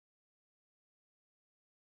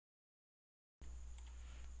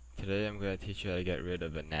Today I'm going to teach you how to get rid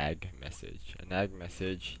of a nag message. A nag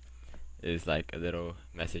message is like a little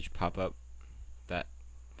message pop-up that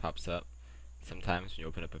pops up sometimes when you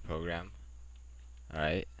open up a program.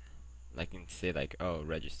 Alright? Like you can say like, oh,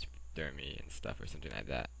 register me and stuff or something like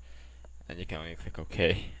that. And you can only click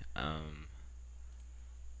OK. Alright,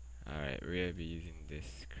 we're going to be using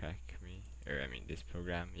this this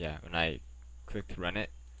program. Yeah, when I click to run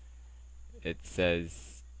it, it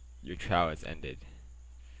says your trial has ended.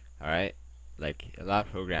 Alright? Like a lot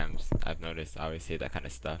of programs I've noticed always say that kind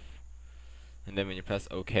of stuff. And then when you press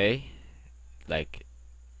OK, like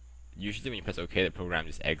usually when you press OK the program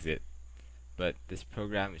just exits. But this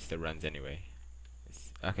program still runs anyway.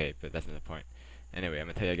 Okay, but that's not the point. Anyway, I'm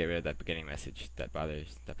gonna tell you how to get rid of that beginning message that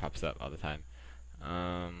pops up all the time.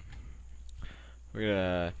 We're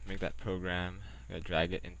gonna make that program, we're gonna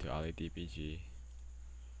drag it into Ollydbg.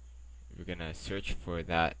 We're gonna search for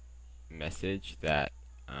that message that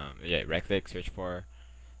right click, search for,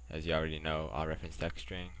 as you already know, all reference text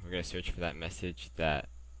string. We're going to search for that message that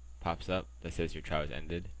pops up that says your trial has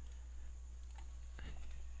ended.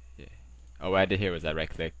 Yeah. Oh, what I did here was I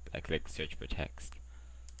clicked search for text.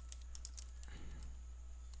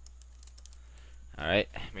 Alright,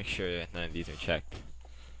 make sure none of these are checked.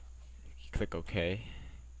 You click OK,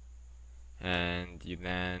 and you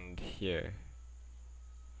land here.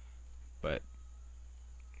 But,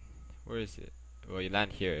 where is it? Well, you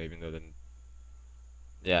land here, even though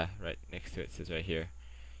yeah, right next to it says right here,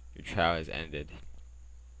 your trial has ended.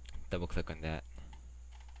 Double click on that.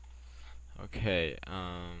 Okay,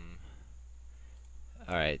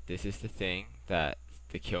 alright, this is the thing that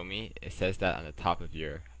to kill me. It says that on the top of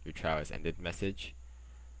your trial has ended message.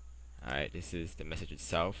 Alright, this is the message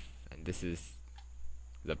itself, and this is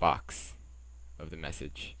the box of the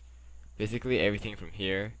message. Basically everything from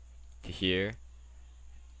here to here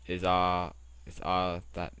is all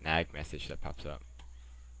that nag message that pops up.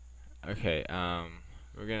 Okay,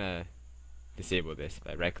 we're gonna disable this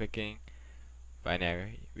by right clicking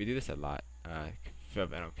binary. We do this a lot. Fill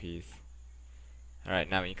up NOPs. Alright,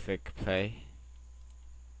 now when you click play,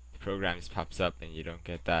 the program just pops up and you don't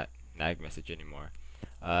get that nag message anymore.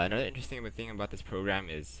 Another interesting thing about this program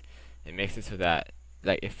is it makes it so that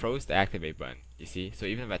it froze the activate button, you see? So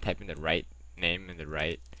even if I type in the right name and the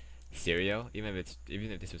right serial, even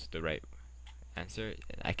if this was the right answer,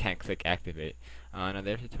 I can't click activate.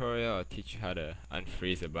 Another tutorial I'll teach you how to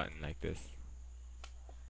unfreeze a button like this.